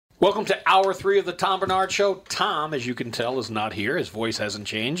Welcome to Hour 3 of the Tom Bernard Show. Tom, as you can tell, is not here. His voice hasn't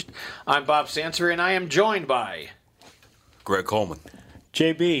changed. I'm Bob Sansery, and I am joined by... Greg Coleman.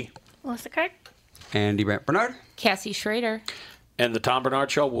 JB. Melissa Kirk. Andy Brant Bernard. Cassie Schrader. And the Tom Bernard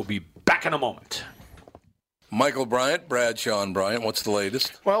Show will be back in a moment. Michael Bryant, Bradshaw and Bryant, what's the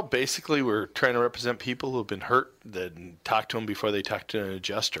latest? Well, basically, we're trying to represent people who have been hurt, then talk to them before they talk to an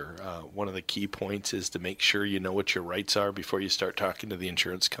adjuster. One of the key points is to make sure you know what your rights are before you start talking to the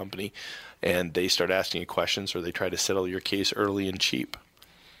insurance company, and they start asking you questions or they try to settle your case early and cheap.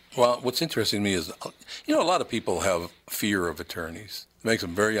 Well, what's interesting to me is, a lot of people have fear of attorneys. It makes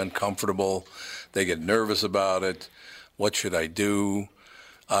them very uncomfortable. They get nervous about it. What should I do?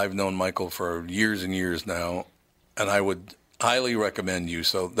 I've known Michael for years and years now, and I would highly recommend you.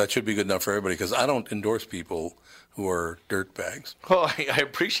 So that should be good enough for everybody, because I don't endorse people who are dirtbags. Well, I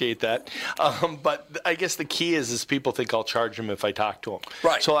appreciate that. But I guess the key is people think I'll charge them if I talk to them.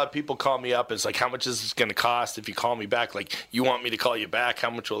 Right. So a lot of people call me up. It's like, how much is this going to cost if you call me back? Like, you want me to call you back? How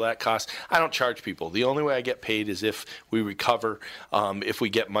much will that cost? I don't charge people. The only way I get paid is if we recover, if we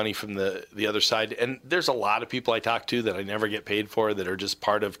get money from the other side. And there's a lot of people I talk to that I never get paid for that are just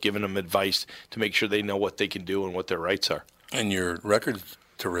part of giving them advice to make sure they know what they can do and what their rights are. And your record's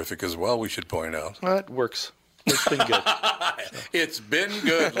terrific as well, we should point out. Well, it works. It's been good. It's been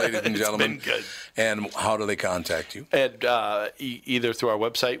good, ladies and gentlemen. It's been good. And how do they contact you? And either through our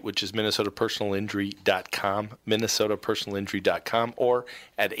website, which is minnesotapersonalinjury.com, minnesotapersonalinjury.com, or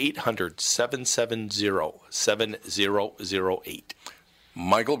at 800-770-7008.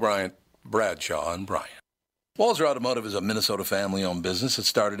 Michael Bryant, Bradshaw and Bryant. Walzer Automotive is a Minnesota family-owned business. It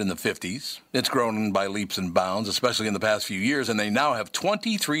started in the 50s. It's grown by leaps and bounds, especially in the past few years, and they now have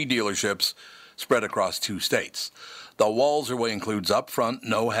 23 dealerships spread across 2 states. The Walzer way includes upfront,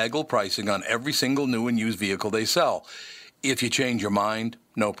 no haggle pricing on every single new and used vehicle they sell. If you change your mind,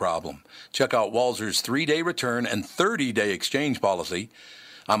 no problem. Check out Walzer's 3-day return and 30-day exchange policy.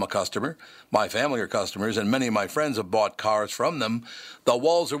 I'm a customer. My family are customers, and many of my friends have bought cars from them. The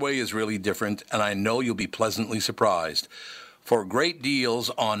Walzer way is really different, and I know you'll be pleasantly surprised. For great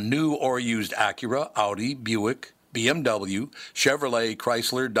deals on new or used Acura, Audi, Buick, BMW, Chevrolet,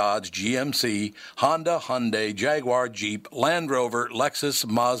 Chrysler, Dodge, GMC, Honda, Hyundai, Jaguar, Jeep, Land Rover, Lexus,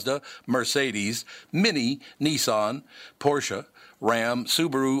 Mazda, Mercedes, Mini, Nissan, Porsche, Ram,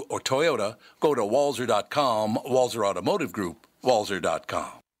 Subaru, or Toyota, go to Walzer.com, Walzer Automotive Group,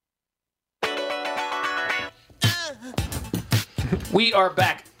 Walzer.com. We are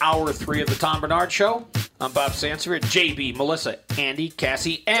back, Hour 3 of the Tom Bernard Show. I'm Bob Sansery, JB, Melissa, Andy,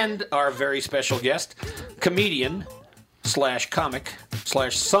 Cassie, and our very special guest, comedian / comic /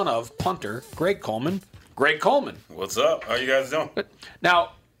 son of punter, Greg Coleman. Greg Coleman. What's up? How you guys doing?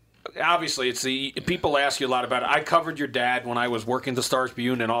 Now, obviously, it's people ask you a lot about it. I covered your dad when I was working the Star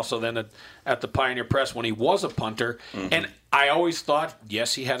Tribune and also then at the Pioneer Press when he was a punter. Mm-hmm. And I always thought,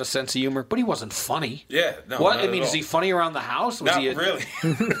 yes, he had a sense of humor, but he wasn't funny. Yeah, no. What? I mean, is he funny around the house? Not really.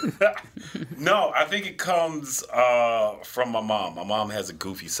 No, I think it comes from my mom. My mom has a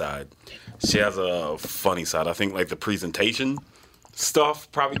goofy side. She has a funny side. I think like the presentation stuff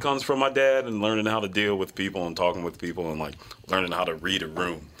probably comes from my dad and learning how to deal with people and talking with people and like learning how to read a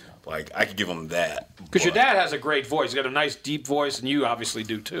room. Like, I could give him that. Because your dad has a great voice. He's got a nice, deep voice, and you obviously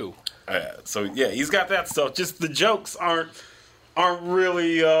do, too. So, yeah, he's got that stuff. Just the jokes aren't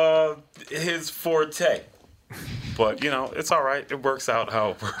really his forte. But, it's all right. It works out how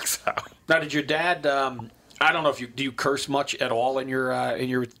it works out. Now, did your dad, I don't know if do you curse much at all in your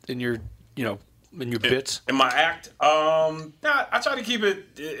bits? In my act? I try to keep it,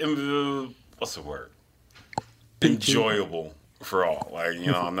 what's the word? Enjoyable. For all. Like,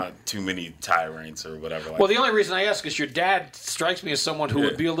 I'm not too many tyrants or whatever. Well, the only reason I ask is your dad strikes me as someone who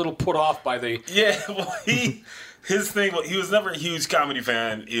would be a little put off by the... Yeah, well, his thing, he was never a huge comedy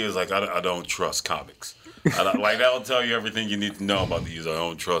fan. He was like, I don't trust comics. Like, that will tell you everything you need to know about these. I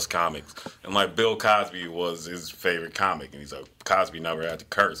don't trust comics. And, like, Bill Cosby was his favorite comic. And he's like, Cosby never had to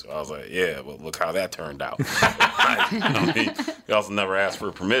curse. I was like, yeah, but look how that turned out. He also never asked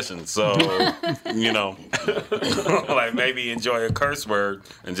for permission. So, like, maybe enjoy a curse word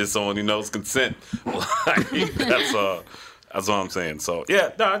and just someone who knows consent. Like, that's what I'm saying. So,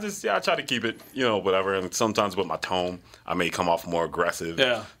 I try to keep it, whatever. And sometimes with my tone, I may come off more aggressive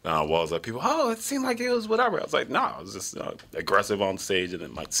than I was. Like, people, it seemed like it was whatever. I was like, no, I was just aggressive on stage, and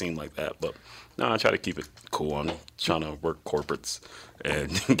it might seem like that. But, no, I try to keep it cool. I'm trying to work corporates and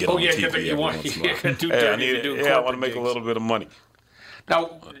get on TV. I want to make a little bit of money.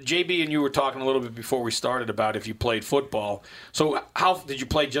 Now, JB and you were talking a little bit before we started about if you played football. So how did you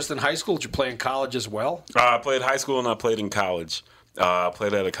play just in high school? Did you play in college as well? I played high school and I played in college. I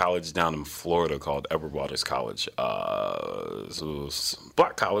played at a college down in Florida called Edward Waters College. So it was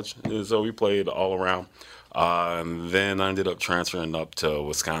black college, so we played all around. And then I ended up transferring up to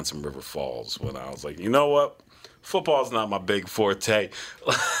Wisconsin River Falls when I was like, you know what? Football's not my big forte.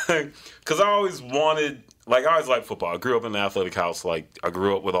 Because I always liked football. I grew up in an athletic house. Like, I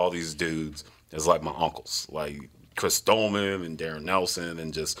grew up with all these dudes as like my uncles. Like, Chris Coleman and Darren Nelson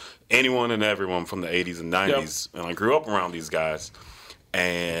and just anyone and everyone from the 80s and 90s. Yep. And I grew up around these guys.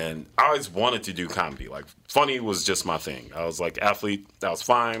 And I always wanted to do comedy. Like, funny was just my thing. I was like, athlete, that was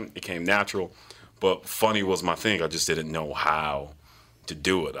fine. It came natural. But funny was my thing. I just didn't know how to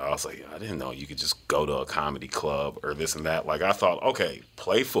do it. I was like, I didn't know you could just go to a comedy club or this and that. Like, I thought, okay,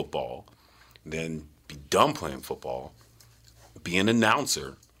 play football, then be done playing football, be an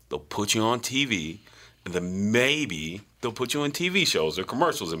announcer. They'll put you on TV, and then maybe they'll put you in TV shows or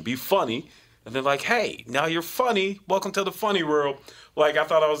commercials and be funny. And they're like, hey, now you're funny. Welcome to the funny world. Like, I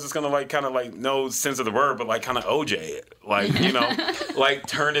thought I was just going to, like, kind of, like, no sense of the word, but, like, kind of OJ it. Like, you know, like,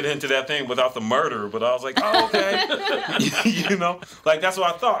 turn it into that thing without the murder. But I was like, oh, okay. You know? Like, that's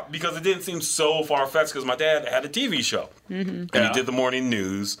what I thought because it didn't seem so far-fetched because my dad had a TV show. Mm-hmm. And he did the morning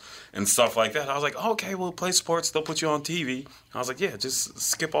news and stuff like that. I was like, oh, okay, we'll play sports. They'll put you on TV. I was like, yeah, just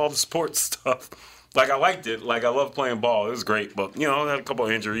skip all the sports stuff. Like, I liked it. Like, I loved playing ball. It was great. But, you know, I had a couple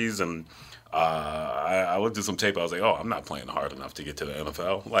of injuries and I looked at some tape. I was like, "Oh, I'm not playing hard enough to get to the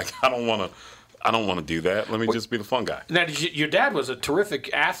NFL. Like, I don't want to do that. Let me just be the fun guy." Now, your dad was a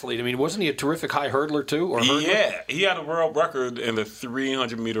terrific athlete. I mean, wasn't he a terrific high hurdler too? Or hurdler? Yeah, he had a world record in the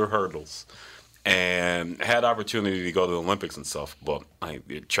 300-meter hurdles, and had opportunity to go to the Olympics and stuff. But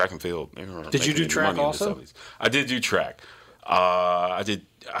track and field. Did you do track also? I did do track. I did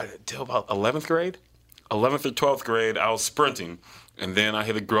till about 11th grade, 11th or 12th grade. I was sprinting. And then I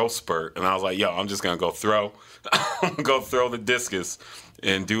hit a growth spurt, and I was like, yo, I'm just going to go throw. I'm going to go throw the discus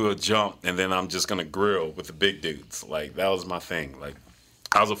and do a jump, and then I'm just going to grill with the big dudes. Like, that was my thing. Like,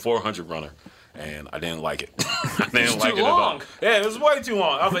 I was a 400 runner, and I didn't like it. I didn't like it at all. Yeah, it was way too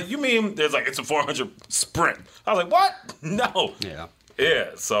long. I was like, you mean it's a 400 sprint? I was like, what? No. Yeah.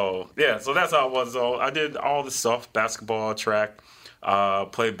 Yeah, so that's how it was. So I did all the stuff, basketball, track,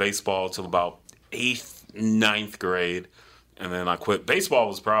 played baseball till about 8th, 9th grade. And then I quit. Baseball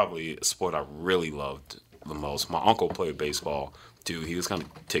was probably a sport I really loved the most. My uncle played baseball, too. He was kind of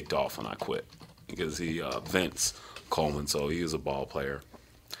ticked off when I quit because Vince Coleman, so he was a ball player.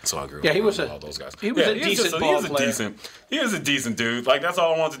 So I grew up with all those guys. He was a decent ball player. He was a decent dude. Like, that's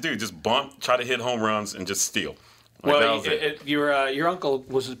all I wanted to do. Just bunt, try to hit home runs, and just steal. Like, your uncle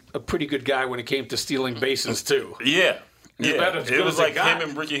was a pretty good guy when it came to stealing bases, too. Yeah. It was like him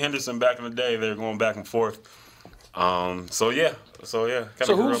and Ricky Henderson back in the day. They were going back and forth. So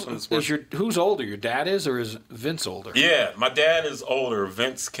who's older? Your dad is, or is Vince older? Yeah, my dad is older.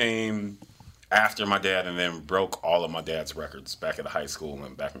 Vince came after my dad and then broke all of my dad's records back at high school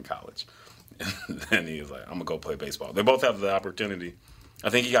and back in college. And then he was like, I'm gonna go play baseball. They both have the opportunity. I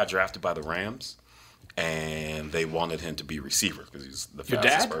think he got drafted by the Rams, and they wanted him to be receiver because he's the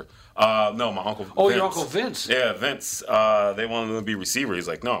fastest Your dad? No, my uncle. Oh, Vince. your uncle Vince. Yeah, Vince. They wanted him to be receiver. He's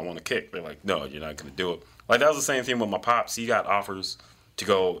like, no, I want to kick. They're like, no, you're not gonna do it. Like, that was the same thing with my pops. He got offers to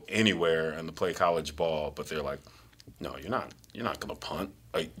go anywhere and to play college ball, but they're like, no, you're not gonna punt.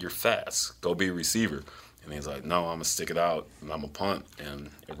 Like, you're fast. Go be a receiver. And he's like, no, I'm gonna stick it out and I'm gonna punt, and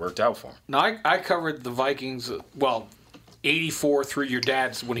it worked out for him. Now, I covered the Vikings, 84 through your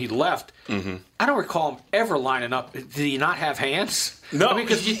dad's when he left. Mm-hmm. I don't recall him ever lining up. Did he not have hands? No. I mean,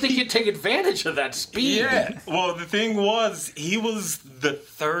 because you think you'd take advantage of that speed. Yeah. Well, the thing was, he was the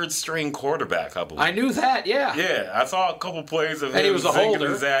third-string quarterback, I believe. I knew that, yeah. Yeah. I saw a couple plays of him zigging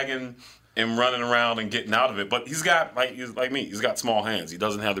and zagging and running around and getting out of it. But he's like me. He's got small hands. He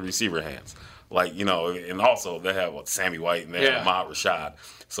doesn't have the receiver hands. Like, you know, and also they have Sammy White and they have Ahmad Rashad.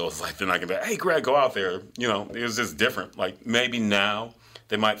 So it's like they're not going to be, hey, Greg, go out there. You know, it was just different. Like, maybe now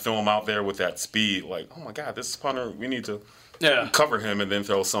they might throw him out there with that speed. Like, oh, my God, this is punter. We need to cover him and then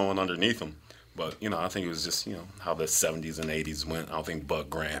throw someone underneath him. But, you know, I think it was just, you know, how the 70s and 80s went. I don't think Bud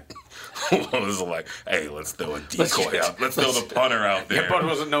Grant was like, hey, let's throw a decoy out. Let's throw the punter out there. Yeah, Bud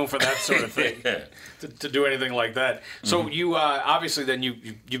wasn't known for that sort of thing, to do anything like that. So you, obviously, then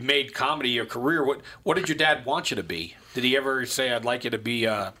you've made comedy your career. What did your dad want you to be? Did he ever say, I'd like you to be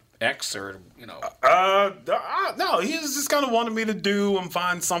X or, you know? No, he just kind of wanted me to do and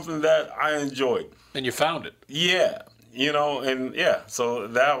find something that I enjoyed. And you found it. Yeah. You know, and so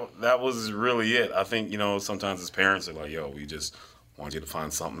that was really it. I think, you know, sometimes as parents are like, yo, we just want you to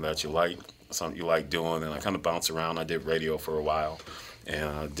find something that you like, something you like doing. And I kind of bounced around. I did radio for a while and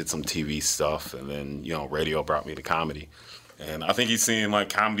I did some TV stuff. And then, you know, radio brought me to comedy. And I think he's seeing like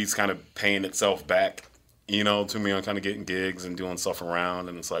comedy's kind of paying itself back, you know, to me on kind of getting gigs and doing stuff around.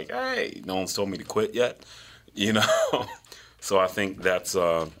 And it's like, hey, no one's told me to quit yet, you know. So I think that's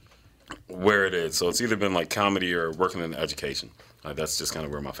where it is. So it's either been like comedy or working in education. That's just kind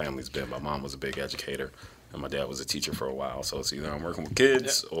of where my family's been. My mom was a big educator, and my dad was a teacher for a while. So it's either I'm working with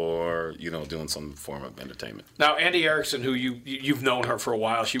kids or, you know, doing some form of entertainment. Now, Andy Erickson, who you've known her for a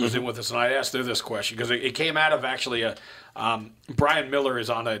while, she was in with us, and I asked her this question because it came out of actually Brian Miller is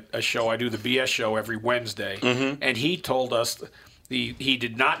on a show. I do the BS show every Wednesday, and he told us he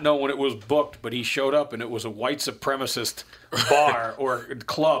did not know when it was booked, but he showed up, and it was a white supremacist bar or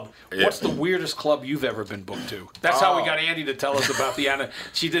club. Yeah. What's the weirdest club you've ever been booked to? That's how we got Andy to tell us about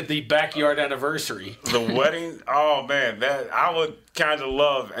she did the backyard anniversary. The wedding, oh man, that I would kind of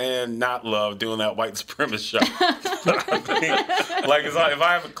love and not love doing that white supremacist show. Like if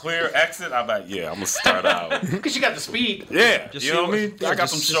I have a clear exit, I'm like, yeah, I'm gonna start out. Because you got the speed. Yeah, Just you know what I see mean? I got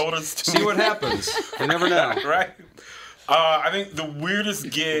some shoulders to See what happens. You never know. right? I think the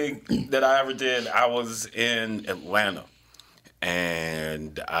weirdest gig that I ever did, I was in Atlanta,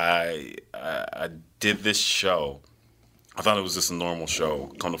 and I did this show. I thought it was just a normal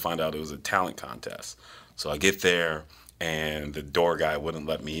show. Come to find out, it was a talent contest. So I get there, and the door guy wouldn't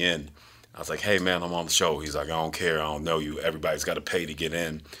let me in. I was like, hey, man, I'm on the show. He's like, I don't care. I don't know you. Everybody's got to pay to get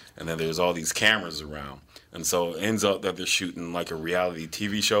in. And then there's all these cameras around. And so it ends up that they're shooting like a reality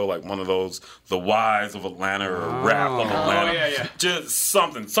TV show, like one of those, The Wise of Atlanta or Rap of Atlanta. Oh, yeah. Just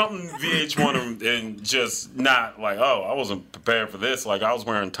something VH1 and just not like, oh, I wasn't prepared for this. Like I was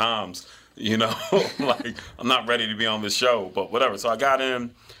wearing Toms, you know, like I'm not ready to be on this show, but whatever. So I got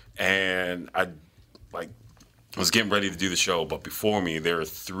in and I was getting ready to do the show, but before me there were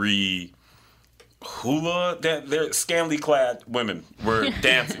three they're scantily clad women were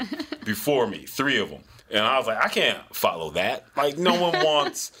dancing before me, three of them. And I was like, I can't follow that. Like, no one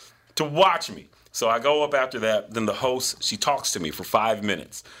wants to watch me. So I go up after that. Then the host, she talks to me for 5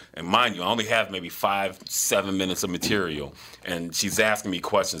 minutes. And mind you, I only have maybe 5-7 minutes of material. And she's asking me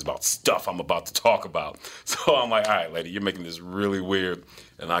questions about stuff I'm about to talk about. So I'm like, all right, lady, you're making this really weird.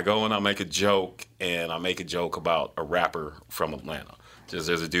 And I go and I make a joke. And I make a joke about a rapper from Atlanta.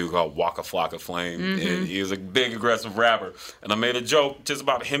 There's a dude called Waka Flocka Flame, and he was a big, aggressive rapper. And I made a joke just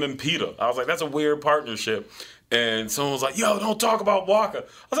about him and Peter. I was like, that's a weird partnership. And someone was like, yo, don't talk about Waka. I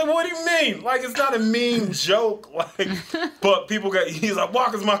was like, what do you mean? Like, it's not a mean joke. Like, but he's like,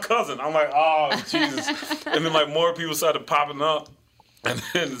 Waka's my cousin. I'm like, oh, Jesus. And then, like, more people started popping up. And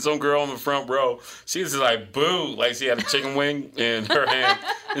then some girl in the front row, she was just like, boo. Like, she had a chicken wing in her hand.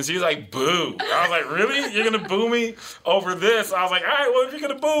 And she's like, boo. I was like, really? You're going to boo me over this? I was like, all right, well, if you're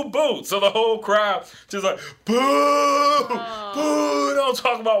going to boo, boo. So the whole crowd just like, boo, boo. Don't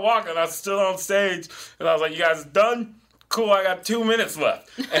talk about Waka. And I stood on stage, and I was like, you guys done? Cool, I got 2 minutes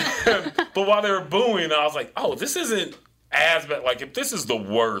left. But while they were booing, I was like, oh, this isn't as bad. Like, if this is the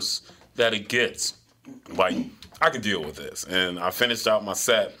worst that it gets, like, I can deal with this. And I finished out my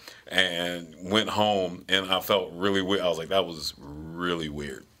set and went home, and I felt really weird. I was like, that was really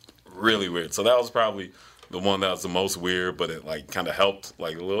weird. Really weird. So that was probably the one that was the most weird, but it, like, kind of helped,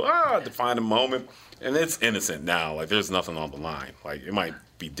 like, a little, define a moment. And it's innocent now. Like, there's nothing on the line. Like, it might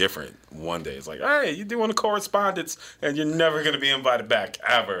be different one day. It's like, hey, you're doing a correspondence, and you're never going to be invited back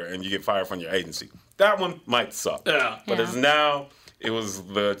ever, and you get fired from your agency. That one might suck. Yeah. But it's now... It was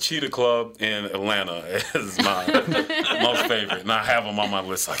the Cheetah Club in Atlanta is my most favorite. And I have them on my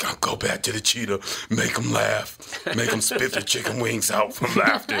list. Like, I'll go back to the Cheetah, make them laugh, make them spit their chicken wings out from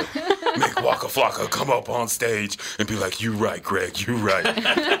laughter, make Waka Flocka come up on stage and be like, you right, Greg, you right. You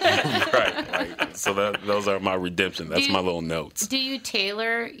right. Like, so those are my redemption. That's my little notes. Do you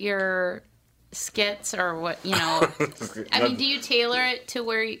tailor your skits or what, you know? I mean, do you tailor it to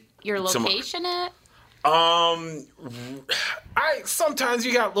where your location at? Sometimes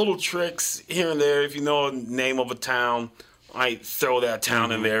you got little tricks here and there. If you know a name of a town, I throw that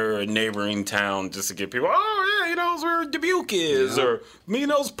town in there or a neighboring town just to get people, oh, yeah, he knows where Dubuque is, or he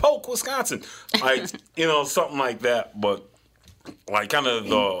knows Polk, Wisconsin. Like, you know, something like that. But, like, kind of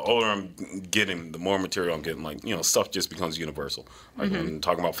the older I'm getting, the more material I'm getting, like, you know, stuff just becomes universal. Like, when I'm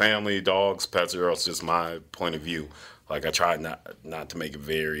talking about family, dogs, pets, or else just my point of view. Like, I try not to make it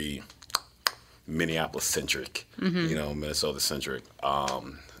very... Minneapolis-centric, you know, Minnesota-centric.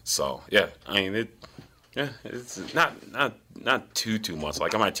 So, yeah, I mean, it's not too much.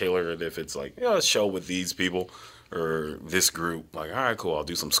 Like, I might tailor it if it's like, you know, a show with these people or this group. Like, all right, cool, I'll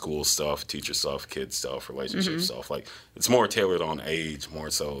do some school stuff, teacher stuff, kid stuff, relationship stuff. Like, it's more tailored on age more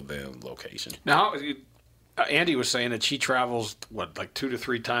so than location. Now, Andy was saying that she travels, like 2 to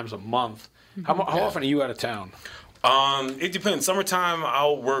 3 times a month. How often are you out of town? It depends. Summertime,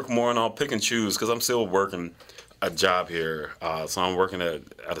 I'll work more and I'll pick and choose because I'm still working a job here. So I'm working at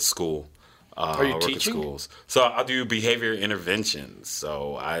a school. Are you I work teaching? at schools. So I do behavior interventions.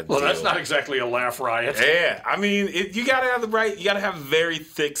 So that's not exactly a laugh riot. Yeah, I mean, you gotta have you gotta have very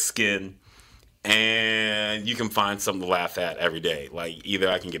thick skin, and you can find something to laugh at every day. Like either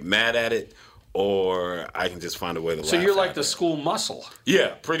I can get mad at it, or I can just find a way to laugh. So you're like at the it. school muscle.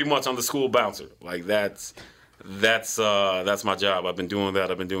 Yeah, pretty much. I'm the school bouncer. Like that's my job. I've been doing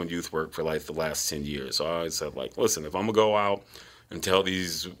that. I've been doing youth work for like the last 10 years. So I always said, like, listen, if I'm gonna go out and tell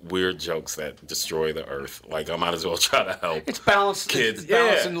these weird jokes that destroy the earth, like I might as well try to help. It's balance, kids. It's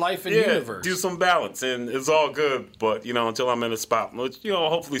balance in life and universe. Do some balance, and it's all good. But until I'm in a spot, which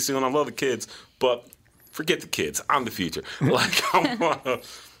hopefully soon, I love the kids, but forget the kids. I'm the future. Like I want to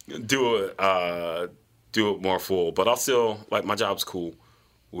do it more full, but I'll still like my job's cool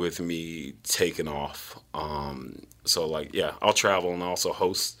with me taking off. So like I'll travel and also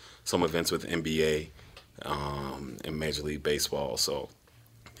host some events with NBA. In Major League Baseball. So,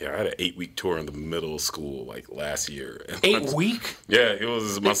 I had an 8-week tour in the middle of school like last year. 8 week? Yeah, it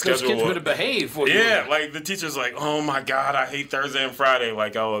was my schedule. Kids would have behaved. Yeah, like the teacher's like, oh my God, I hate Thursday and Friday.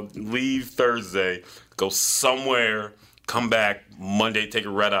 Like I would leave Thursday, go somewhere, come back Monday, take a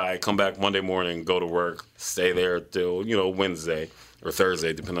red eye, come back Monday morning, go to work, stay there till, Wednesday or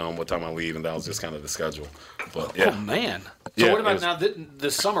Thursday, depending on what time I leave, and that was just kind of the schedule. But Oh man! So Yeah, what about now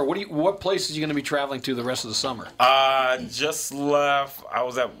this summer? What places are you going to be traveling to the rest of the summer? Just left. I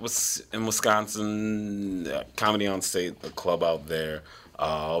was in Wisconsin, Comedy on State, the club out there.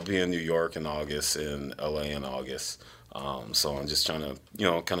 I'll be in New York in August, in LA in August. So I'm just trying to,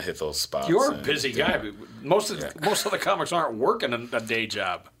 kind of hit those spots. You're a busy guy. But most of the comics aren't working a day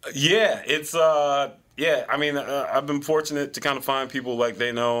job. Yeah, it's I mean, I've been fortunate to kind of find people like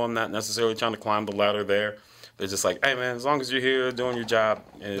they know I'm not necessarily trying to climb the ladder there. They're just like, hey man, as long as you're here doing your job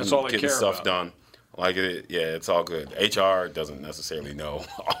and That's all they getting care stuff about. done, like it's all good. HR doesn't necessarily know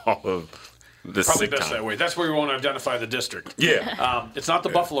all of the Probably sick best time. that way. That's where we want to identify the district. Yeah. It's not the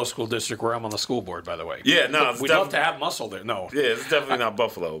Buffalo School District where I'm on the school board, by the way. Yeah, no, We'd love to have muscle there. No. Yeah, it's definitely not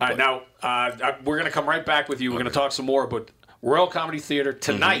Buffalo. All right, now we're going to come right back with you. We're going to talk some more, but Royal Comedy Theater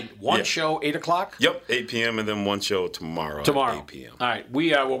tonight, one show, 8 o'clock? Yep, 8 p.m. and then one show tomorrow. At 8 p.m. All right.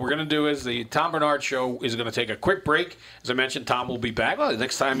 What we're going to do is the Tom Bernard Show is going to take a quick break. As I mentioned, Tom will be back. Well, the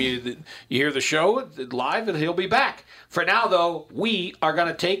next time you hear the show live, he'll be back. For now, though, we are going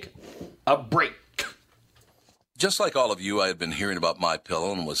to take a break. Just like all of you, I had been hearing about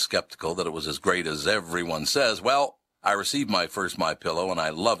MyPillow and was skeptical that it was as great as everyone says. Well, I received my first MyPillow, and I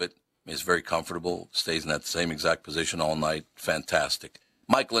love it. It's very comfortable, stays in that same exact position all night. Fantastic.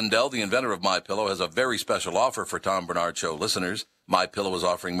 Mike Lindell, the inventor of MyPillow, has a very special offer for Tom Bernard Show listeners. MyPillow is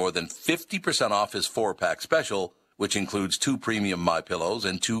offering more than 50% off his 4-pack special, which includes 2 premium MyPillows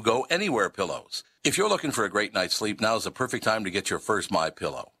and 2 Go Anywhere pillows. If you're looking for a great night's sleep, now is the perfect time to get your first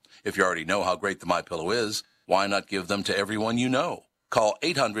MyPillow. If you already know how great the MyPillow is, why not give them to everyone you know? Call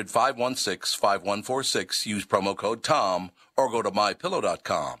 800-516-5146, use promo code TOM, or go to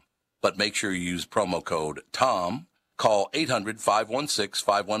MyPillow.com. But make sure you use promo code TOM. Call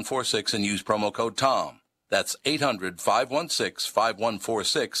 800-516-5146 and use promo code TOM. That's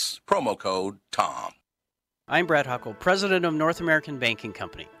 800-516-5146, promo code TOM. I'm Brad Huckle, president of North American Banking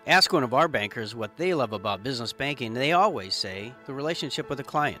Company. Ask one of our bankers what they love about business banking. They always say the relationship with the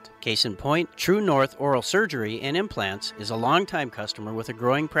client. Case in point, True North Oral Surgery and Implants is a longtime customer with a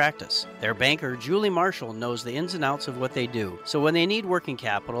growing practice. Their banker, Julie Marshall, knows the ins and outs of what they do. So when they need working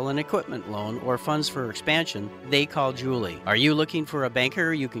capital, an equipment loan, or funds for expansion, they call Julie. Are you looking for a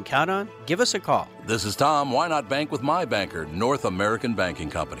banker you can count on? Give us a call. This is Tom. Why not bank with my banker, North American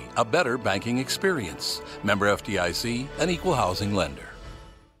Banking Company? A better banking experience. Member FDIC, an equal housing lender.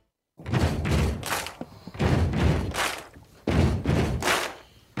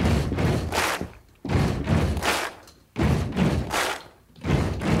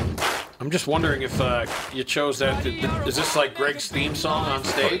 I'm just wondering if you chose that. Is this like Greg's theme song on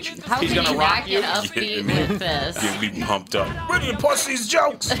stage? How He's can gonna you rock not you. get upbeat with this? Get me pumped up. Ready to punch these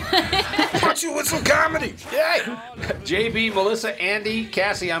jokes? Punch you with some comedy. Yay! JB, Melissa, Andy,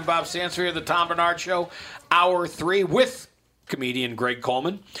 Cassie, I'm Bob Sansevere, the Tom Bernard Show, Hour 3 with comedian Greg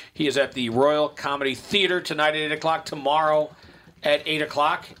Coleman. He is at the Royal Comedy Theater tonight at 8 o'clock, tomorrow at 8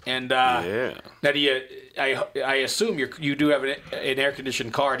 o'clock. And now do you, I assume you do have an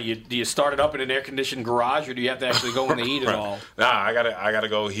air-conditioned car. Do you start it up in an air-conditioned garage, or do you have to actually go in the heat at all? Nah, I gotta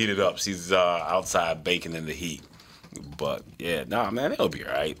go heat it up. She's outside baking in the heat. But yeah, man, it'll be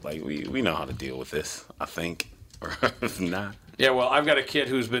all right. Like we know how to deal with this, I think. Or if not. Yeah, well, I've got a kid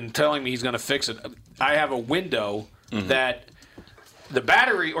who's been telling me he's going to fix it. I have a window that the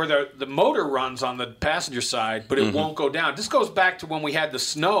battery or the motor runs on the passenger side, but it won't go down. This goes back to when we had the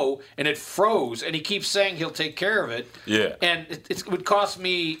snow and it froze, and he keeps saying he'll take care of it. Yeah. And it would cost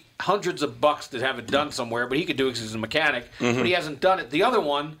me hundreds of bucks to have it done somewhere, but he could do it because he's a mechanic, but he hasn't done it. The other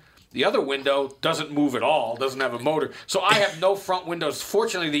window doesn't move at all, doesn't have a motor. So I have no front windows.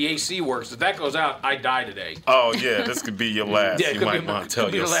 Fortunately, the AC works. If that goes out, I die today. Oh, yeah, this could be your last. Yeah, you might want to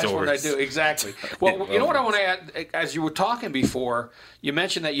tell your stories. Could be the last one I do, exactly. Well, you know what I want to add? As you were talking before, you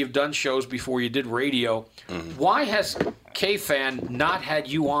mentioned that you've done shows before you did radio. Why has K-Fan not had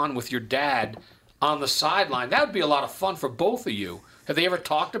you on with your dad on the sideline? That would be a lot of fun for both of you. Have they ever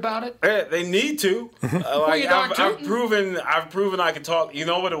talked about it? Yeah, they need to. I've proven I can talk. You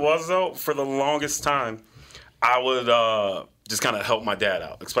know what it was though? For the longest time, I would just kind of help my dad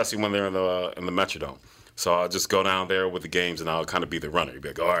out, especially when they're in the Metrodome. So I'll just go down there with the games, and I'll kind of be the runner. He'd be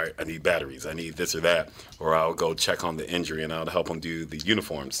like, all right, I need batteries, I need this or that, or I'll go check on the injury, and I'll help him do the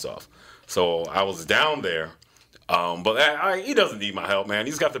uniform stuff. So I was down there, but he doesn't need my help, man.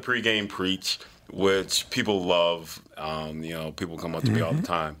 He's got the pregame preach, which people love. People come up to me all the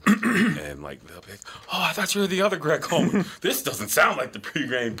time and like they'll be like, "Oh, I thought you were the other Greg Coleman. This doesn't sound like the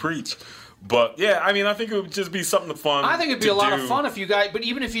pregame preach." But yeah, I mean, I think it would just be something fun. I think it'd be a lot of fun if you guys, but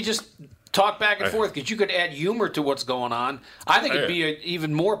even if you just talk back and forth, because you could add humor to what's going on. I think it'd be an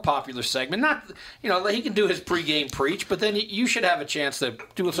even more popular segment. Not, he can do his pregame preach, but then you should have a chance to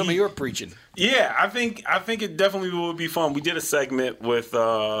do some of your preaching. Yeah, I think it definitely would be fun. We did a segment with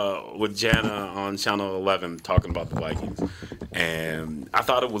Jana on Channel 11 talking about the Vikings, and I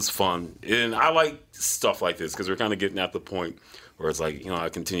thought it was fun. And I like stuff like this because we're kind of getting at the point where it's like, I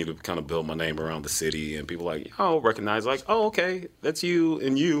continue to kind of build my name around the city, and people recognize, like, oh, okay, that's you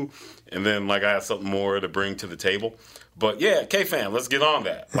and you. And then, like, I have something more to bring to the table. But, yeah, K-Fan, let's get on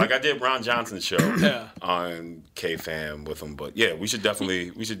that. Like, I did Ron Johnson's show on K-Fan with him. But, yeah, we should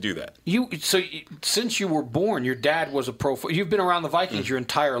do that. Since you were born, your dad was a pro. You've been around the Vikings your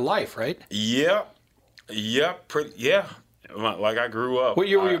entire life, right? Yeah. Like, I grew up. What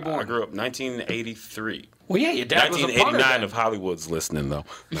year were you born? I grew up 1983. Well, yeah, your dad was a punter. 1989 if Hollywood's listening, though.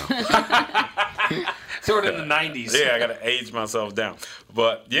 No. Sort of in the 90s. Yeah, I got to age myself down.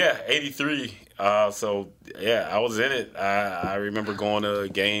 But, yeah, 83. I was in it. I remember going to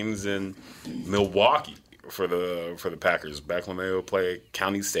games in Milwaukee for the Packers back when they would play at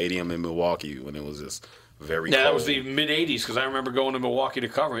County Stadium in Milwaukee when it was just very cold. That was the mid-'80s because I remember going to Milwaukee to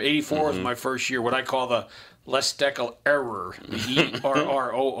cover it. 84 was my first year, what I call the Les Steckel error, the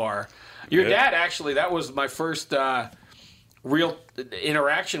ERROR. Your dad, actually, that was my first real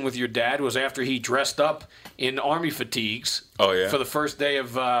interaction with your dad was after he dressed up in Army fatigues for the first day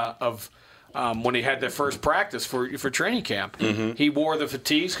of when he had their first practice for training camp. He wore the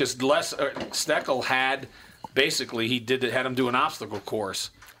fatigues because Les Steckel had him do an obstacle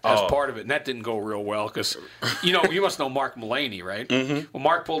course as part of it, and that didn't go real well because, you must know Mark Mullaney, right? Well,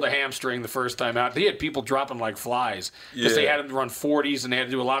 Mark pulled a hamstring the first time out. He had people dropping like flies because they had him to run 40s and they had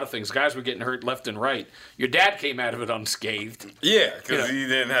to do a lot of things. Guys were getting hurt left and right. Your dad came out of it unscathed. Yeah, because he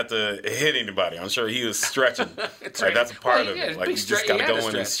didn't have to hit anybody. I'm sure he was stretching. That's right. That's a part of it. Like, you just got to go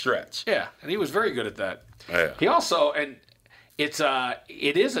in and stretch. Yeah, and he was very good at that. Yeah. He also, and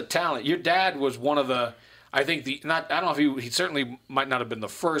it is a talent. Your dad was one of the, I think I don't know if he certainly might not have been the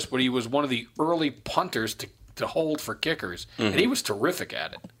first, but he was one of the early punters to hold for kickers, and he was terrific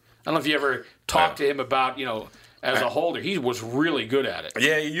at it. I don't know if you ever talked to him about, as a holder, he was really good at it.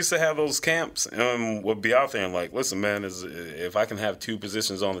 Yeah, he used to have those camps and would be out there and like, listen, man, if I can have two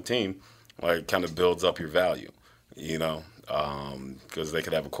positions on the team, like, kind of builds up your value, because they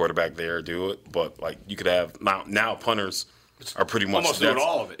could have a quarterback there do it, but like you could have now punters are pretty much almost doing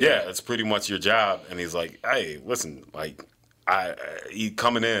all of it. Yeah, it's pretty much your job. And he's like, hey, listen, like, he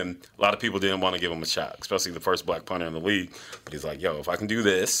coming in, a lot of people didn't want to give him a shot, especially the first black punter in the league. But he's like, yo, if I can do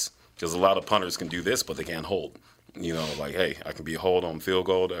this, because a lot of punters can do this, but they can't hold. Like, hey, I can be a hold on field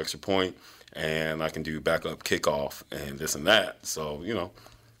goal, the extra point, and I can do backup kickoff and this and that. So,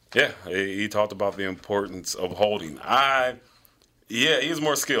 yeah, he talked about the importance of holding. He's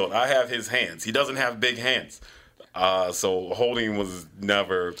more skilled. I have his hands. He doesn't have big hands. So holding was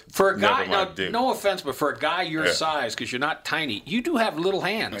never for a guy. No offense, but for a guy your size, because you're not tiny, you do have little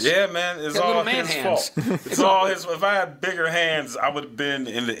hands. Yeah, man, it's all his fault. It's all his. If I had bigger hands, I would have been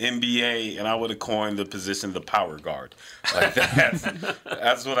in the NBA, and I would have coined the position the power guard. Like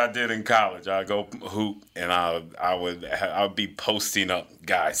that's what I did in college. I go hoop, and I would be posting up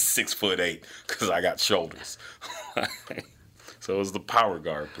guys 6'8" because I got shoulders. So it was the power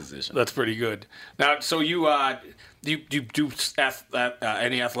guard position. That's pretty good. Now, so you do you do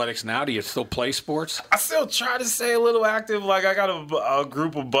any athletics now? Do you still play sports? I still try to stay a little active. Like, I got a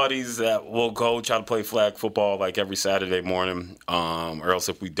group of buddies that will go try to play flag football like every Saturday morning. Or else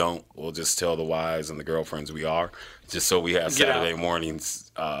if we don't, we'll just tell the wives and the girlfriends we are, just so we have Saturday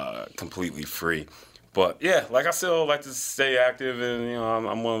mornings completely free. But yeah, like, I still like to stay active, and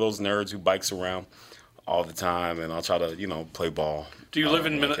I'm one of those nerds who bikes around all the time, and I'll try to play ball. Do you live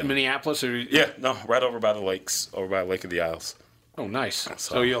in Minneapolis? Or Yeah, no, right over by the lakes, over by Lake of the Isles. Oh, nice.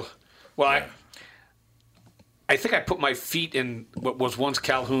 So you'll. Well, yeah. I think I put my feet in what was once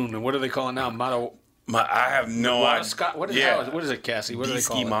Calhoun, and what do they call it now? I have no idea. What is it, Cassie? What do they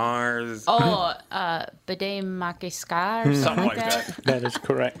call it? Mars. Oh, Bidet Makiska or Something like that. That is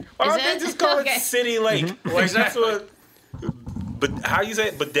correct. Or Is they it? just call Okay. it City Lake. Like, that's what. But how you say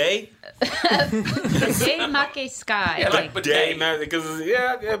it? Bidet? Bidet Makiska. Yeah, like bidet.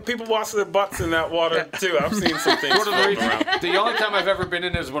 Because people wash their butts in that water too. I've seen some things floating around. The only time I've ever been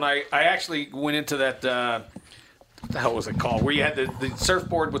in is when I actually went into that. What the hell was it called? Where you had the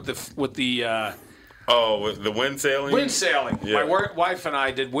surfboard with the. With the wind sailing? Wind sailing. Yeah. My wife and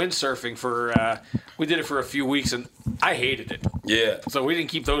I did wind surfing for. We did it for a few weeks, and I hated it. Yeah. So we didn't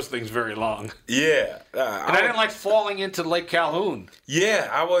keep those things very long. Yeah. And I didn't like falling into Lake Calhoun. Yeah,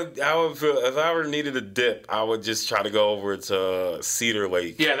 I would feel, if I ever needed a dip, I would just try to go over to Cedar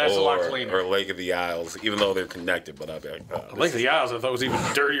Lake. Yeah, that's a lot cleaner. Or Lake of the Isles, even though they're connected. But I'd be like, Lake of the Isles, I thought was even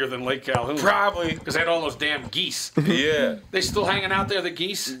dirtier than Lake Calhoun. Probably. Because they had all those damn geese. Yeah. They still hanging out there, the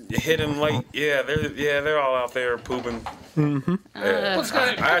geese? Hidden Lake. Yeah, they're all out there pooping. Mm-hmm. Yeah.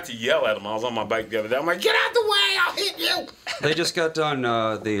 I had to yell at them. I was on my bike the other day. I'm like, get out the way! I'll hit you! They just got done.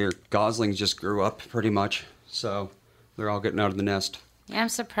 Their goslings just grew up pretty much, so they're all getting out of the nest. Yeah, I'm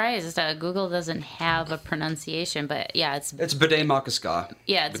surprised Google doesn't have a pronunciation, but yeah, it's Bidet Makiska.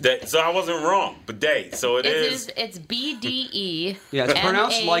 yeah, it's Bidet. So I wasn't wrong. Bidet. So it is. It's BDE. Yeah, it's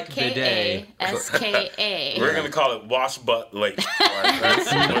pronounced like bidet. SKA. We're going to call it Wash Butt Lake. Right?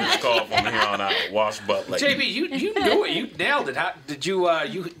 That's what it's called from here on out. Wash Butt Lake. JB, you knew it. You nailed it. How did you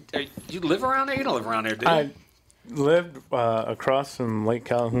you live around there? You don't live around there, do you? I lived across from Lake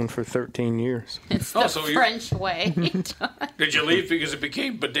Calhoun for 13 years. It's the so French way. Did you leave because it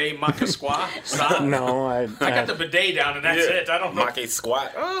became Bidet Makiska? Stop. No, I got the bidet down, and that's it. I don't know. Maki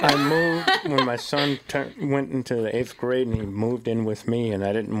squat. I moved when my son went into the 8th grade, and he moved in with me, and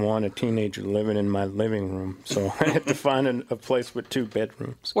I didn't want a teenager living in my living room, so I had to find a place with 2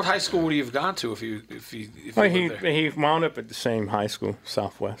 bedrooms. What high school would you have gone to if you Well, lived there? he wound up at the same high school,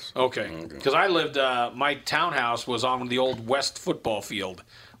 Southwest. Okay, because I lived. My townhouse was on the old West football field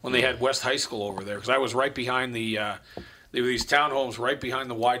when they had West High School over there. Because I was right behind the. There were these townhomes right behind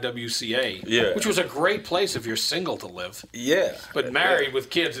the YWCA, which was a great place if you're single to live. Yeah. But married with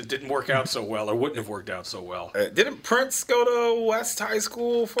kids, it didn't work out so well, or wouldn't have worked out so well. Didn't Prince go to West High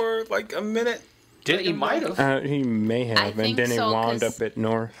School for like a minute? He might have. He may have, and think then he so, wound 'cause- up at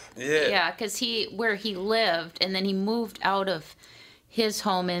North. Yeah, because where he lived, and then he moved out of his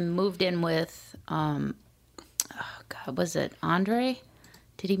home and moved in with, was it Andre?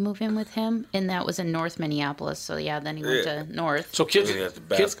 Did he move in with him? And that was in North Minneapolis. So yeah, then he went to North. So kids, He has the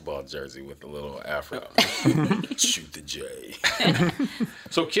basketball jersey with the little afro. Shoot the J.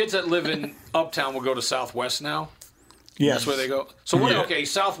 So kids that live in Uptown will go to Southwest now. Yes. That's where they go. So what? Okay,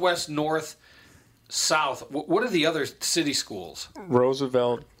 Southwest, North, South. What are the other city schools?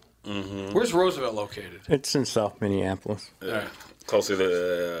 Roosevelt. Where's Roosevelt located? It's in South Minneapolis. Closer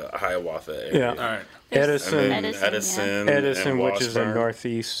to Hiawatha area. Yeah. All right. Edison, And then Edison, Edison, and which is in Washburn.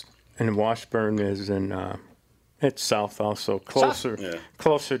 northeast, and Washburn is in it's south also,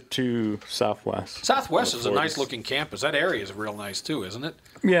 closer to Southwest. Southwest is a nice looking campus. That area is real nice too, isn't it?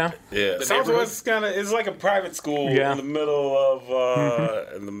 Yeah. Yeah, The Southwest is kind of it's like a private school in the middle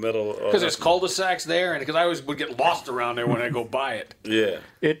of Because there's cul-de-sacs there, and because I always would get lost around there when I go by it. Yeah.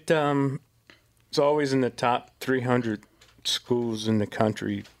 It's always in the top 300 schools in the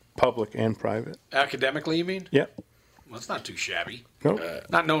country, public and private. Academically, you mean? Yep. Well, that's not too shabby. Nope.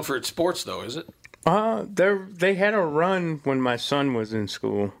 Not known for its sports, though, is it? They had a run when my son was in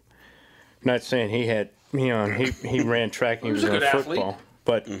school. Not saying he had, he ran track and he was a on good football,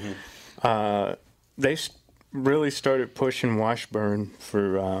 but they really started pushing Washburn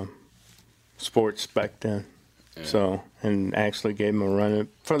for sports back then. So, and actually gave them a run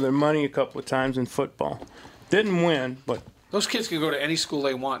for their money a couple of times in football. Didn't win, but Those kids can go to any school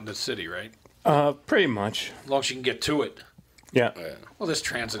they want in the city, right? pretty much. As long as you can get to it. Yeah. Well, there's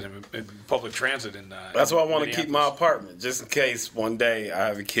transit in public transit in. That's why I want to keep my Minneapolis. apartment, just in case one day I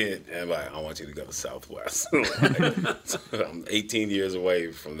have a kid and like, I want you to go to Southwest. I'm 18 years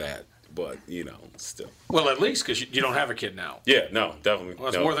away from that, but still. Well, at least because you don't have a kid now. Yeah, no, definitely. Well,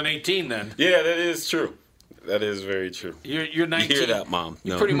 that's no. more than 18 then. Yeah, that is true. That is very true. You're 19. You hear that, Mom?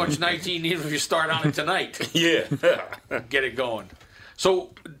 You're No. pretty much 19 even if you start on it tonight. Yeah. Get it going.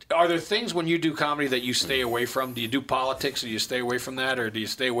 So, are there things when you do comedy that you stay away from? Do you do politics? Or do you stay away from that, or do you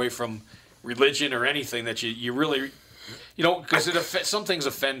stay away from religion or anything that you really, because some things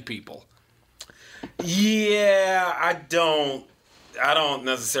offend people. Yeah, I don't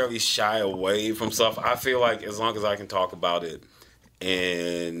necessarily shy away from stuff. I feel like as long as I can talk about it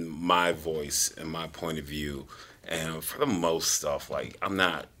in my voice and my point of view, and for the most stuff, like I'm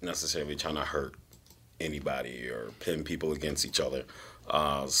not necessarily trying to hurt anybody or pin people against each other.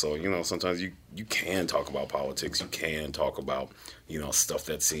 So sometimes you can talk about politics. You can talk about stuff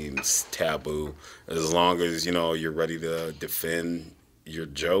that seems taboo, as long as you're ready to defend your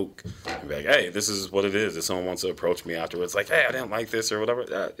joke and be like, hey, this is what it is. If someone wants to approach me afterwards, like, hey, I didn't like this or whatever,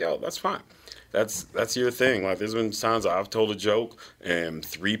 that's fine. That's your thing. Like, there's been times I've told a joke and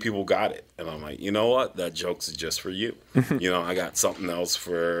 3 people got it, and I'm like, you know what? That joke's just for you. I got something else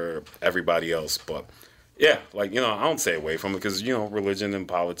for everybody else, but. Yeah, I don't stay away from it because, religion and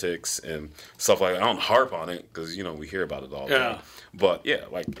politics and stuff like that. I don't harp on it because, we hear about it all the time. But, yeah,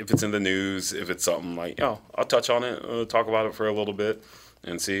 if it's in the news, if it's something I'll touch on it, talk about it for a little bit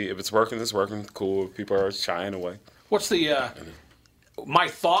and see if it's working, it's working. Cool. If people are shying away. What's the, my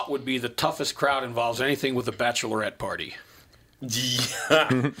thought would be the toughest crowd involves anything with a bachelorette party.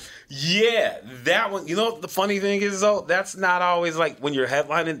 Yeah, that one. The funny thing is, though, that's not always when you're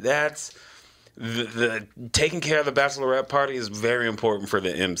headlining, that's... The taking care of the bachelorette party is very important for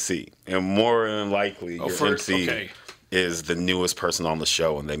the MC, and more than likely your MC is the newest person on the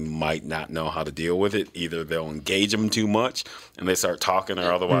show, and they might not know how to deal with it. Either they'll engage them too much and they start talking,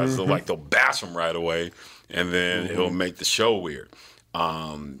 or otherwise they'll bash them right away, and then it'll make the show weird.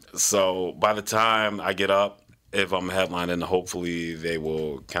 So by the time I get up, if I'm headlining, hopefully they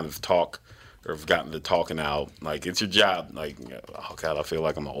will kind of talk. Or have gotten to talking out. It's your job. Oh, God, I feel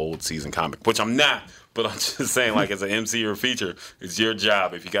like I'm an old seasoned comic, which I'm not. But I'm just saying, as an MC or a feature, it's your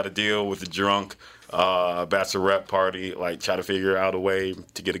job. If you got to deal with the drunk bachelorette party, try to figure out a way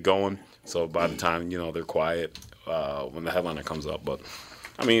to get it going. So by the time, they're quiet when the headliner comes up. But,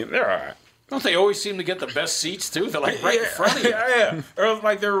 they're all right. Don't they always seem to get the best seats, too? They're right in front of you. Yeah.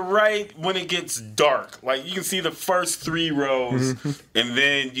 Or they're right when it gets dark. You can see the first 3 rows, and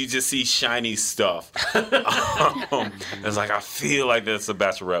then you just see shiny stuff. It's I feel like that's a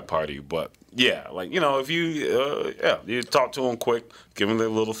bachelorette party. But, yeah, if you talk to them quick, give them their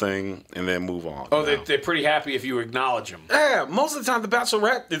little thing, and then move on. Oh, they're pretty happy if you acknowledge them. Yeah, most of the time the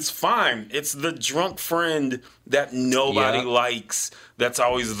bachelorette, it's fine. It's the drunk friend that nobody likes. That's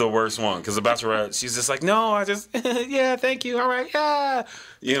always the worst one, because the bachelorette, she's just no, I just, yeah, thank you, all right, yeah.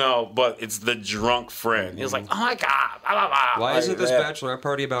 But it's the drunk friend. He's oh my God, blah, blah, blah. Why isn't this bachelorette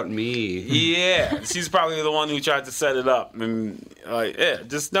party about me? Yeah, she's probably the one who tried to set it up. And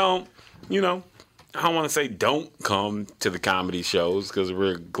just don't, I don't want to say don't come to the comedy shows because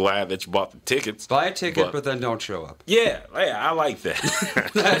we're glad that you bought the tickets. Buy a ticket, but then don't show up. Yeah, I like that.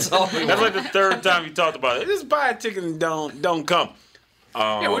 That's all we want. That's the 3rd time you talked about it. Just buy a ticket and don't come.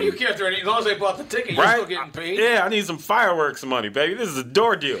 What do you care if they're as long as they bought the ticket, you're still getting paid. Yeah, I need some fireworks money, baby. This is a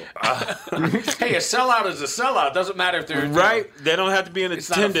door deal. Hey, a sellout is a sellout. Doesn't matter if they're They don't have to be in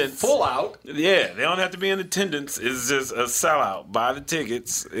attendance. Not a full out. Yeah, they don't have to be in attendance. It's just a sellout. Buy the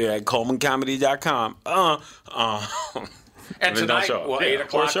tickets at ColemanComedy.com. And tonight, 8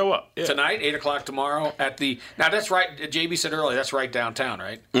 o'clock. Or show up. Yeah. Tonight, 8 o'clock tomorrow at the. Now that's right. JB said earlier. That's right downtown,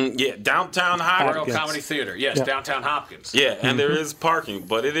 right? Yeah, downtown Hopkins. Royal Comedy Theater. Yes, downtown Hopkins. Yeah, and there is parking,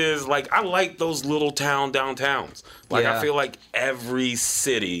 but it is I like those little downtowns. I feel like every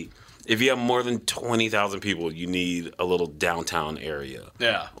city, if you have more than 20,000 people, you need a little downtown area.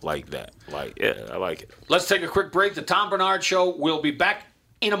 Yeah, like that. I like it. Let's take a quick break. The Tom Bernard Show will be back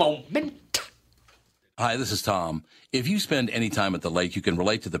in a moment. Hi, this is Tom. If you spend any time at the lake, you can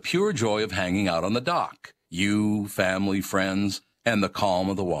relate to the pure joy of hanging out on the dock. You, family, friends, and the calm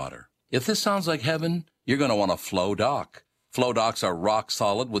of the water. If this sounds like heaven, you're going to want a flow dock. Flow docks are rock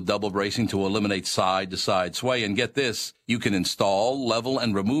solid with double bracing to eliminate side-to-side sway. And get this, you can install, level,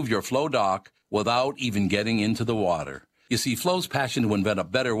 and remove your flow dock without even getting into the water. You see, Flow's passion to invent a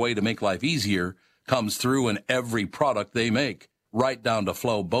better way to make life easier comes through in every product they make. Right down to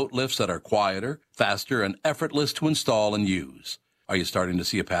Flow boat lifts that are quieter, faster, and effortless to install and use. Are you starting to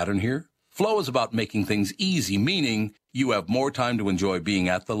see a pattern here? Flow is about making things easy, meaning you have more time to enjoy being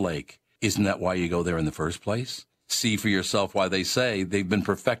at the lake. Isn't that why you go there in the first place? See for yourself why they say they've been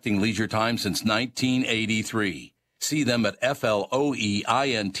perfecting leisure time since 1983. See them at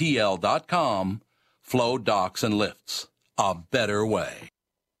FLOEINTL.com. Flow Docks and Lifts. A better way.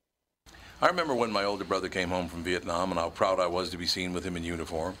 I remember when my older brother came home from Vietnam and how proud I was to be seen with him in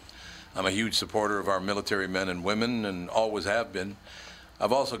uniform. I'm a huge supporter of our military men and women and always have been.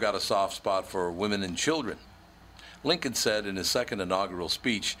 I've also got a soft spot for women and children. Lincoln said in his second inaugural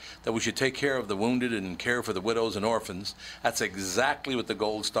speech that we should take care of the wounded and care for the widows and orphans. That's exactly what the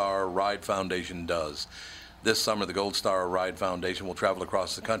Gold Star Ride Foundation does. This summer, the Gold Star Ride Foundation will travel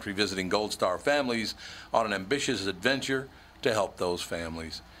across the country visiting Gold Star families on an ambitious adventure to help those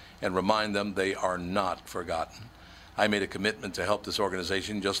families and remind them they are not forgotten. I made a commitment to help this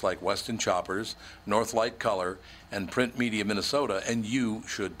organization just like Weston Choppers, Northlight Color, and Print Media Minnesota, and you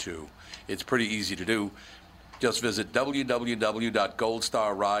should too. It's pretty easy to do. Just visit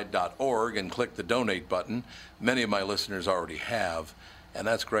www.goldstarride.org and click the donate button. Many of my listeners already have, and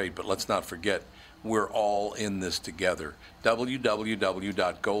that's great, but let's not forget, we're all in this together.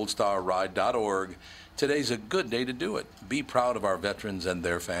 www.goldstarride.org. Today's a good day to do it. Be proud of our veterans and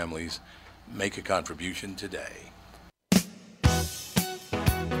their families. Make a contribution today.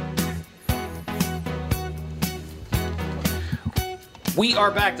 We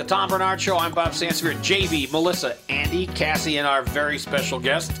are back, the Tom Bernard Show. I'm Bob Sansevier, JB, Melissa, Andy, Cassie, and our very special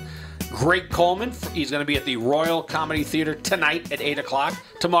guest, Greg Coleman. He's going to be at the Royal Comedy Theater tonight at 8 o'clock,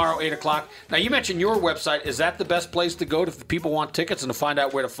 tomorrow 8 o'clock. Now, you mentioned your website. Is that the best place to go if people want tickets and to find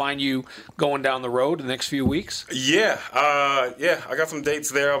out where to find you going down the road in the next few weeks? Yeah, I got some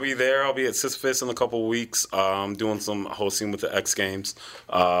dates there. I'll be there. I'll be at Sisyphus in a couple of weeks. I'm doing some hosting with the X Games.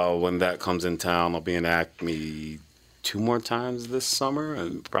 When that comes in town, I'll be in Acme 2 more times this summer,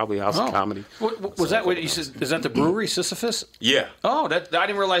 and probably House of Comedy. Was that what you said? Is that the brewery, Sisyphus? Yeah. Oh, I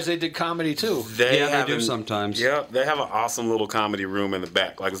didn't realize they did comedy too. They do sometimes. Yeah, they have an awesome little comedy room in the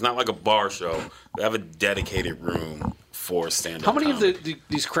back. Like, it's not like a bar show. They have a dedicated room for stand-up How many comedy. of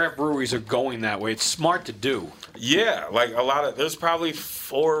these craft breweries are going that way? It's smart to do. Yeah, like a lot of. There's probably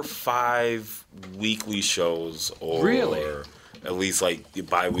 4 or 5 weekly shows, or Really? at least like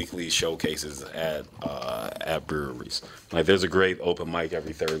bi-weekly showcases at breweries. Like, there's a great open mic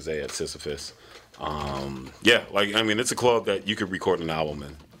every Thursday at Sisyphus. It's a club that you could record an album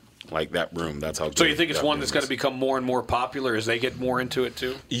in. Like, that room, that's how good. So you think it's that one room that's going to is. become more and more popular as they get more into it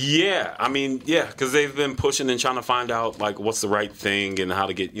too? Yeah, because they've been pushing and trying to find out, like, what's the right thing and how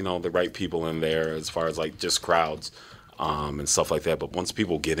to get, the right people in there as far as, like, just crowds and stuff like that. But once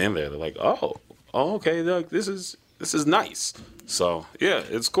people get in there, they're like, oh okay, look, this is nice. So, yeah,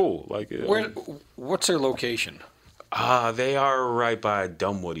 it's cool. Like, What's their location? they are right by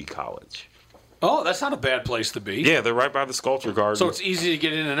Dunwoody College. Oh, that's not a bad place to be. Yeah, they're right by the Sculpture Garden. So it's easy to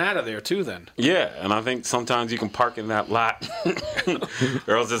get in and out of there too then. Yeah, and I think sometimes you can park in that lot.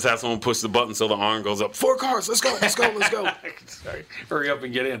 Or else just have someone push the button so the arm goes up. 4 cars, let's go. Sorry, hurry up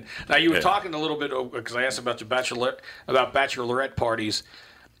and get in. Now, you were talking a little bit, because I asked about your bachelorette parties.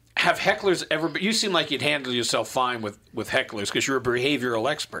 Have hecklers ever been... You seem like you'd handle yourself fine with hecklers because you're a behavioral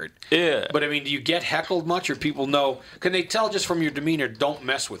expert. Yeah. But, do you get heckled much, or people know... Can they tell just from your demeanor, don't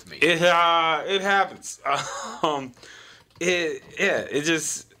mess with me? It happens.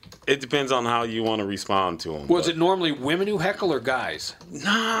 It depends on how you want to respond to them. Was it normally women who heckle or guys?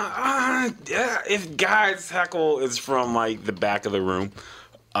 If guys heckle, it's from, like, the back of the room.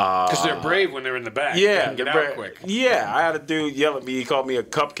 Because they're brave when they're in the back. Yeah, They can get out quick. Yeah, I had a dude yell at me. He called me a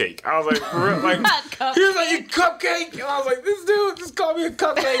cupcake. I was like, for real? Like, he was like, you cupcake? And I was like, this dude just called me a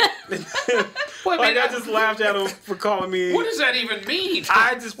cupcake. I just laughed at him for calling me. What does that even mean?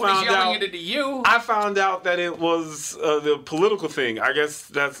 I just when found he's yelling out. it to you. I found out that it was the political thing. I guess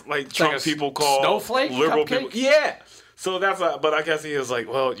that's like Trump like a people call snowflake liberal cupcake? people. Yeah. So that's but I guess he was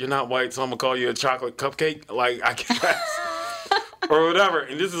like, well, you're not white, so I'm gonna call you a chocolate cupcake. Like, I guess. Or whatever,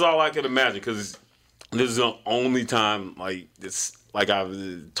 and this is all I could imagine, because this is the only time I've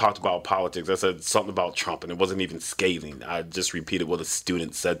talked about politics. I said something about Trump, and it wasn't even scathing. I just repeated what a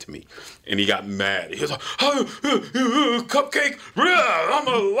student said to me, and he got mad. He was like, "Cupcake, I'm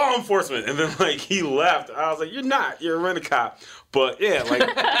a law enforcement," and then he left. I was like, "You're not. You're a rent-a-cop." But yeah,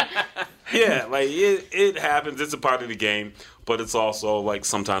 it happens. It's a part of the game. But it's also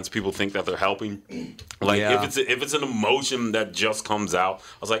sometimes people think that they're helping. If it's an emotion that just comes out,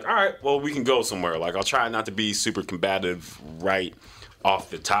 I was like, all right, well, we can go somewhere. I'll try not to be super combative right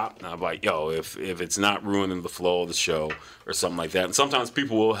off the top. And I'm like, yo, if it's not ruining the flow of the show or something like that. And sometimes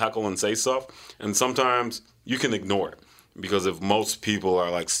people will heckle and say stuff, and sometimes you can ignore it. because if most people are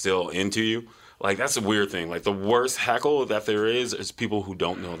like still into you, like that's a weird thing. Like the worst heckle that there is people who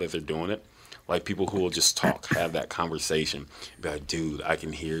don't know that they're doing it. Like people who will just talk, have that conversation. Be like, dude, I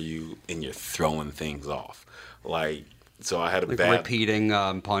can hear you, and you're throwing things off. Like, so I had a like bad repeating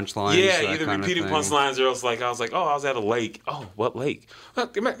punchlines. Yeah, that either kind of repeating thing. punchlines or else like I was like, oh, I was at a lake. Oh, what lake?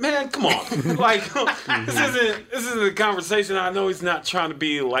 Man, come on! Like this isn't a conversation. I know he's not trying to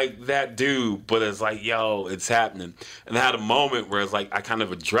be like that dude, but it's like, yo, it's happening. And I had a moment where it's like I kind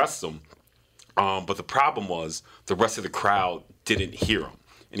of addressed him, but the problem was the rest of the crowd didn't hear him.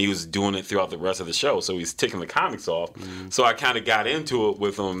 And he was doing it throughout the rest of the show, so he's ticking the comics off. So I kind of got into it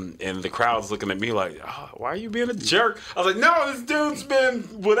with him, and the crowd's looking at me like, oh, why are you being a jerk? I was like, no, this dude's been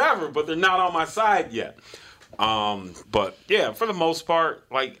whatever, but they're not on my side yet. But yeah, for the most part,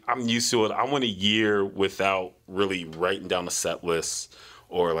 like I'm used to it. I went a year without really writing down a set list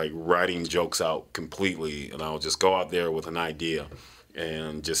or like writing jokes out completely, and I'll just go out there with an idea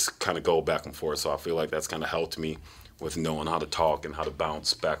and just kind of go back and forth. So I feel like that's kind of helped me with knowing how to talk and how to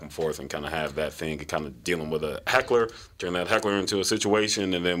bounce back and forth and kind of have that thing and kind of dealing with a heckler, turn that heckler into a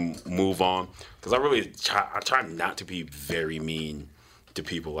situation and then move on. Because I try not to be very mean to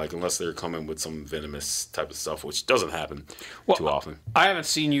people, like unless they're coming with some venomous type of stuff, which doesn't happen too often. I haven't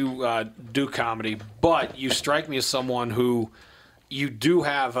seen you do comedy, but you strike me as someone who you do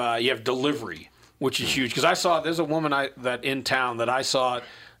have you have delivery, which is huge. Because I saw there's a woman that in town that I saw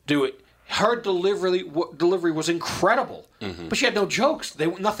do it. Her delivery was incredible, but she had no jokes.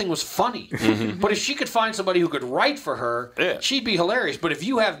 Nothing was funny. But if she could find somebody who could write for her, she'd be hilarious. But if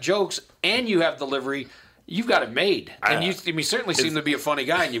you have jokes and you have delivery, you've got it made. And you certainly seem to be a funny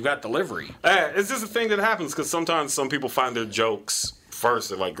guy, and you've got delivery. It's just a thing that happens because sometimes some people find their jokes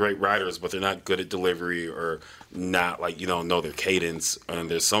first. They're like great writers, but they're not good at delivery or not like know their cadence.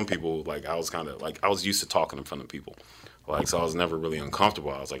 And there's some people like I was used to talking in front of people. Like, so I was never really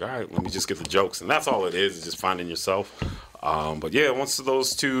uncomfortable. I was like, all right, let me just get the jokes. And that's all it is just finding yourself. But yeah, once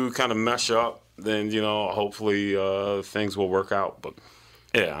those two kind of mesh up, then, hopefully things will work out. But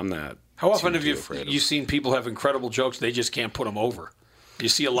yeah, I'm not. How often have you seen people have incredible jokes, they just can't put them over? Do you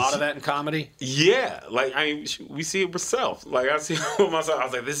see a lot of that in comedy? Yeah. Like, I mean, we see it ourselves. Like, I see it with myself. I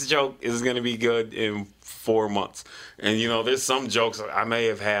was like, this joke is going to be good in 4 months. And, there's some jokes I may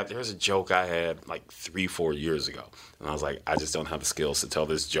have had. There's a joke I had like 3-4 years ago. And I was like, I just don't have the skills to tell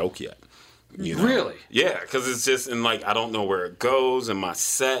this joke yet. Really? Yeah, because it's just, and like, I don't know where it goes in my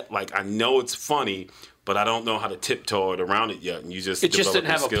set. Like, I know it's funny, but I don't know how to tiptoe it around it yet. And it just didn't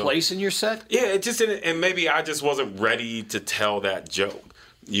have a place in your set? Yeah, it just didn't. And maybe I just wasn't ready to tell that joke.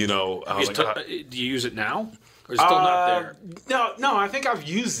 I was do you use it now? Or is it still not there? No, I think I've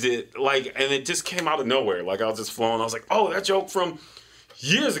used it, like, and it just came out of nowhere. Like, I was just flowing. I was like, oh, that joke from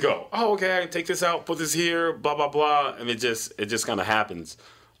years ago. Oh, okay, I can take this out, put this here, blah, blah, blah. And it just kind of happens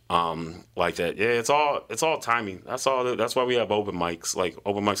like that. Yeah, it's all timing. That's all. That's why we have open mics. Like,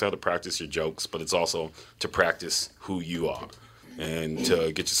 open mics are to practice your jokes, but it's also to practice who you are and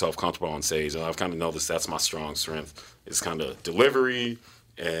to get yourself comfortable on stage. And I've kind of noticed that's my strong strength. It's kind of delivery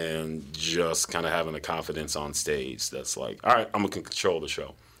and just kind of having the confidence on stage. That's like, all right, I'm going to control the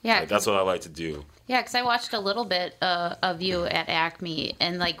show. Yeah. Like, that's what I like to do. Yeah, because I watched a little bit of you at Acme,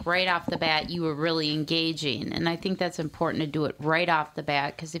 and like right off the bat, you were really engaging. And I think that's important to do it right off the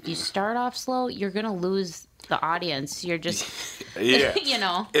bat, because if you start off slow, you're going to lose the audience. You're just, yeah.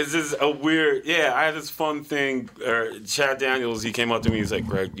 It's just a weird, I had this fun thing. Chad Daniels, he came up to me, he's like,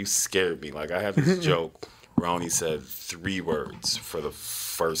 Greg, you scared me. Like, I had this joke where I only said 3 words for the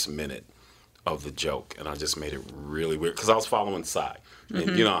first minute of the joke, and I just made it really weird, because I was following Cy.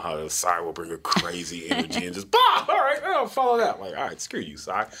 And you know how the Cy will bring a crazy energy and just, all right, I'll follow that. Like, all right, screw you,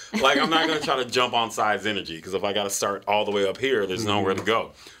 Cy. Like, I'm not going to try to jump on Cy's energy, because if I got to start all the way up here, there's nowhere to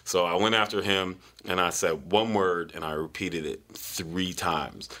go. So I went after him, and I said one word, and I repeated it 3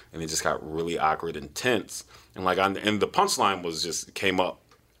 times. And it just got really awkward and tense. And, and the punchline came up.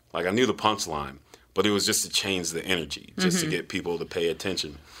 Like, I knew the punchline, but it was just to change the energy, just to get people to pay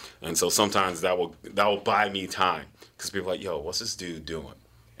attention. And so sometimes that will buy me time. Because people are like, yo, what's this dude doing?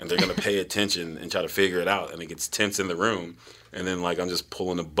 And they're going to pay attention and try to figure it out. And it gets tense in the room. And then, I'm just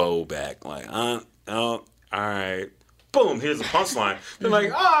pulling the bow back. Like, oh, all right. Boom, here's the punchline. They're like,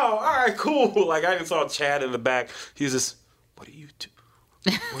 oh, all right, cool. Like, I even saw Chad in the back. He's just, what are you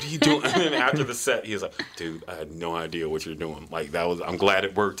doing? What are you doing? And then after the set, he was like, dude, I had no idea what you're doing. Like, I'm glad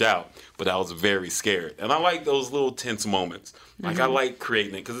it worked out. But I was very scared. And I like those little tense moments. Like, I like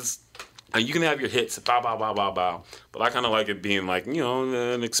creating it, because it's, you can have your hits, bow, bow, bow, bow, bow. But I kind of like it being like,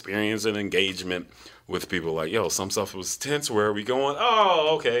 an experience and engagement with people like, yo, some stuff was tense. Where are we going?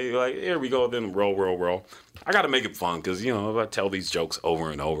 Oh, okay. Like, here we go. Then roll. I got to make it fun because, you know, if I tell these jokes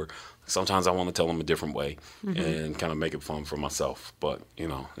over and over, sometimes I want to tell them a different way and kind of make it fun for myself. But, you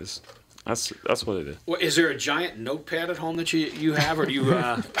know, that's what it is. Well, is there a giant notepad at home that you have, or do you,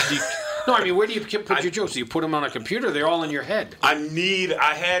 no, I mean, where do you put your jokes? Do you put them on a computer? They're all in your head. I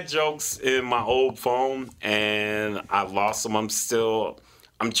had jokes in my old phone, and I lost them.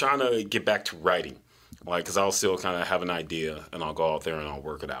 I'm trying to get back to writing, like, because I'll still kind of have an idea, and I'll go out there and I'll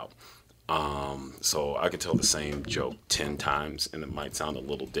work it out. So I could tell the same joke 10 times, and it might sound a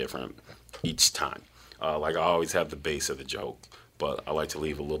little different each time. Like, I always have the base of the joke, but I like to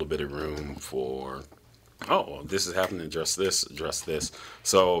leave a little bit of room for, oh, well, this is happening, address this.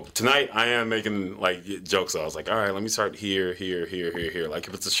 So tonight I am making, like, jokes. So I was like, all right, let me start here. Like,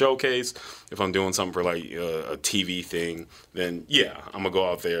 if it's a showcase, if I'm doing something for, like, a TV thing, then, yeah, I'm going to go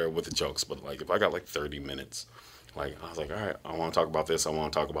out there with the jokes. But, like, if I got, like, 30 minutes, like, I was like, all right, I want to talk about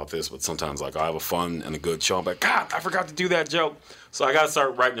this, but sometimes, like, I have a fun and a good show. I'm like, God, I forgot to do that joke. So I got to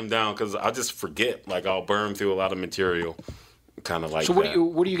start writing them down because I just forget. Like, I'll burn through a lot of material, kind of like so that.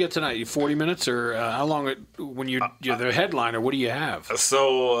 What do you get tonight? 40 minutes, or how long, when you're the headliner, what do you have?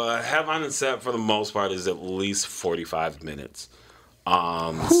 So headline and set, for the most part, is at least 45 minutes.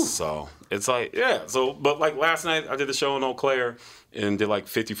 So it's like, yeah. So, but like last night, I did a show in Eau Claire and did like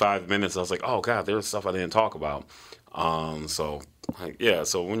 55 minutes. I was like, oh God, there's stuff I didn't talk about. So like, yeah.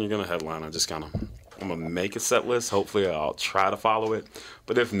 So when you're gonna headline, I'm gonna make a set list. Hopefully, I'll try to follow it.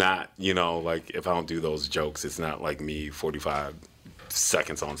 But if not, you know, like if I don't do those jokes, it's not like me 45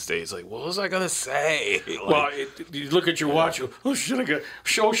 seconds on stage. Like, what was I gonna say? Like, Well, you look at your watch. Oh,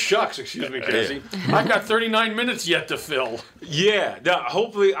 shucks. Excuse me, Casey. I've got 39 minutes yet to fill. yeah.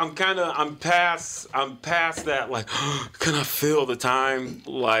 Hopefully, I'm past that. Like, can I fill the time?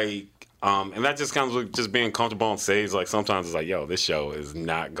 Like, and that just comes with just being comfortable on stage. Like, sometimes it's like, yo, this show is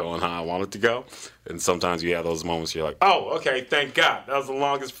not going how I want it to go. And sometimes you have those moments you're like, oh, okay, thank God. That was the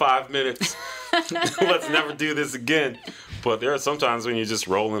longest 5 minutes. Let's never do this again. But there are sometimes when you're just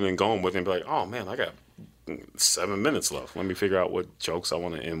rolling and going with it and be like, oh, man, I got 7 minutes left. Let me figure out what jokes I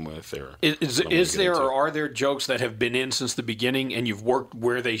want to end with. Is there or are there jokes that have been in since the beginning and you've worked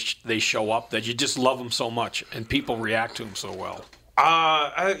where they show up that you just love them so much and people react to them so well?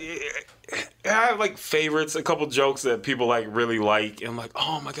 I have like favorites, a couple jokes that people like really like, and I'm like,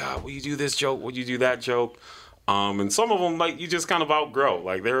 oh my God, will you do this joke? Will you do that joke? And some of them, like, you just kind of outgrow.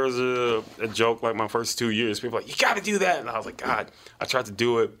 Like, there was a joke, like, my first 2 years. People were like, you got to do that. And I was like, God, I tried to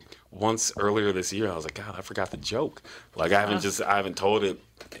do it once earlier this year. I was like, God, I forgot the joke. Like, I haven't told it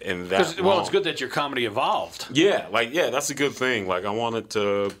in that long. Well, it's good that your comedy evolved. Yeah, that's a good thing. Like, I wanted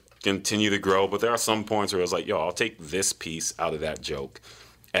to continue to grow, but there are some points where I was like, yo, I'll take this piece out of that joke,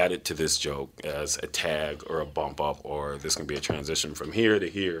 add it to this joke as a tag or a bump up, or this can be a transition from here to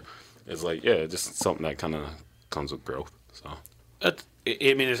here. It's like, yeah, just something that kind of comes with growth. So I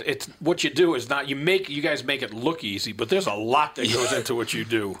mean, it's what you do is not you guys make it look easy, but there's a lot that goes into what you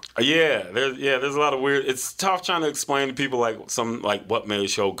do. There's a lot of weird. It's tough trying to explain to people like what made a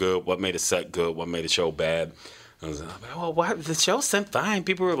show good, what made a set good, what made a show bad. I was like, well, what? The show seemed fine.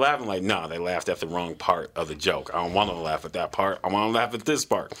 People were laughing. Like, no, they laughed at the wrong part of the joke. I don't want them to laugh at that part. I want them to laugh at this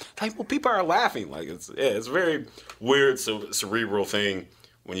part. Like, well, people are laughing. Like, it's a very weird, cerebral thing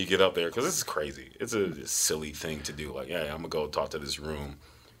when you get up there, because this is crazy. It's a silly thing to do. Like, yeah, I'm going to go talk to this room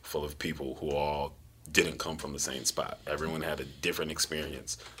full of people who all didn't come from the same spot. Everyone had a different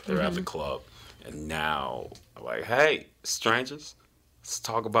experience. They're at the club. And now, I'm like, hey, strangers, let's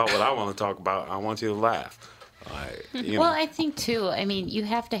talk about what I want to talk about. I want you to laugh. Well, I think, too, I mean, you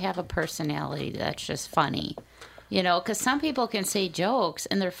have to have a personality that's just funny. You know, because some people can say jokes,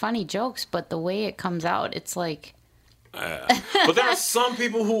 and they're funny jokes, but the way it comes out, it's like... But there are some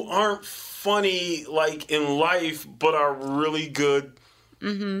people who aren't funny, like, in life, but are really good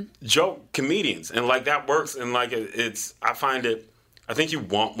joke comedians. And, like, that works. And, like, I think you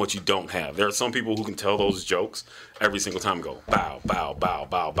want what you don't have. There are some people who can tell those jokes every single time and go, bow, bow, bow,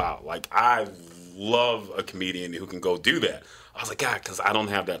 bow, bow. Like, I love a comedian who can go do that. I was like, God, because I don't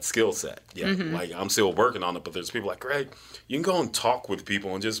have that skill set yet. Like, I'm still working on it, but there's people like, Greg, you can go and talk with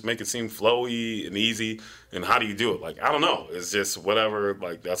people and just make it seem flowy and easy. And how do you do it? Like, I don't know. It's just whatever.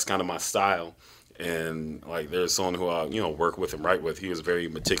 Like, that's kind of my style. And, like, there's someone who I, work with and write with. He was very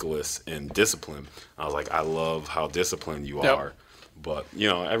meticulous and disciplined. I was like, I love how disciplined you are. But,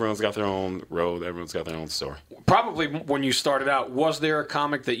 everyone's got their own road. Everyone's got their own story. Probably when you started out, was there a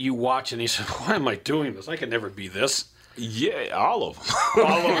comic that you watched and you said, why am I doing this? I can never be this. Yeah, all of them.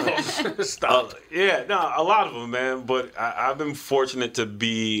 All of them. Stop. A lot of them, man. But I've been fortunate to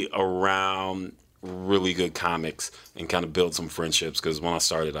be around really good comics and kind of build some friendships. Because when I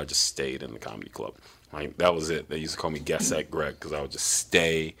started, I just stayed in the comedy club. Like, that was it. They used to call me Guest Set Greg because I would just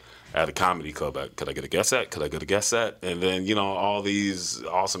stay at a comedy club. Could I get a guest set? Could I get a guest set? And then, you know, all these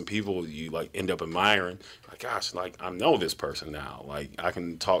awesome people you, like, end up admiring. Like, gosh, like, I know this person now. Like, I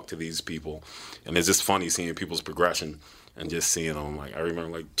can talk to these people. And it's just funny seeing people's progression and just seeing them. Like, I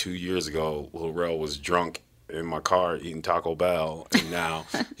remember, like, 2 years ago, Lil Rel was drunk in my car eating Taco Bell, and now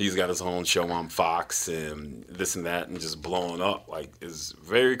he's got his own show on Fox and this and that and just blowing up. Like, it's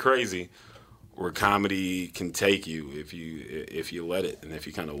very crazy where comedy can take you if you let it and if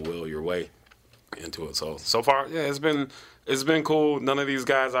you kind of will your way into it. So far, yeah, it's been cool. None of these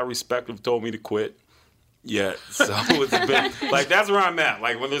guys I respect have told me to quit yet. So it's been like, that's where I'm at.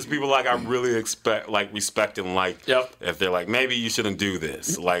 Like, when there's people like I really respect and like, yep. If they're like, maybe you shouldn't do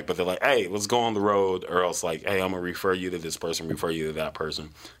this, like, but they're like, hey, let's go on the road, or else like, hey, I'm gonna refer you to this person, refer you to that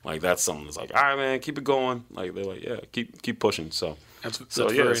person. Like, that's something that's like, all right, man, keep it going. Like, they're like, yeah, keep pushing. So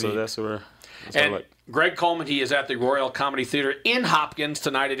that's where. And Greg Coleman, he is at the Royal Comedy Theater in Hopkins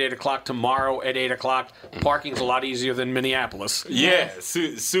tonight at 8 o'clock, tomorrow at 8 o'clock. Parking's a lot easier than Minneapolis. Yeah,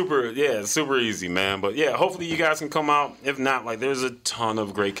 super easy, man. But yeah, hopefully you guys can come out. If not, like, there's a ton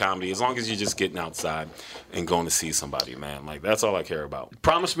of great comedy. As long as you're just getting outside and going to see somebody, man. Like, that's all I care about.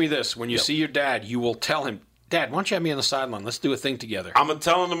 Promise me this. When you see your dad, you will tell him, Dad, why don't you have me on the sideline? Let's do a thing together. I'm going to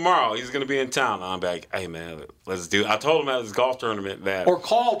tell him tomorrow. He's going to be in town. I'm like, hey, man, let's do it. I told him at his golf tournament that. Or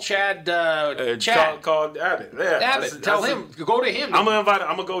call Chad. Call Abbott. Yeah, Abbott. Tell him. Go to him. I'm going to invite him.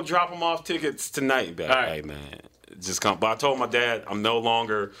 I'm going to go drop him off tickets tonight. All right. Hey, man, just come. But I told my dad I'm no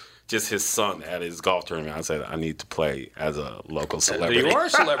longer just his son at his golf tournament. I said I need to play as a local celebrity. You are a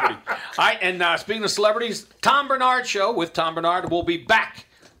celebrity. All right, and speaking of celebrities, Tom Bernard Show with Tom Bernard will be back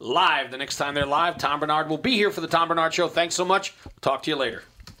live the next time they're live. Tom Bernard will be here for the Tom Bernard Show. Thanks so much. Talk to you later.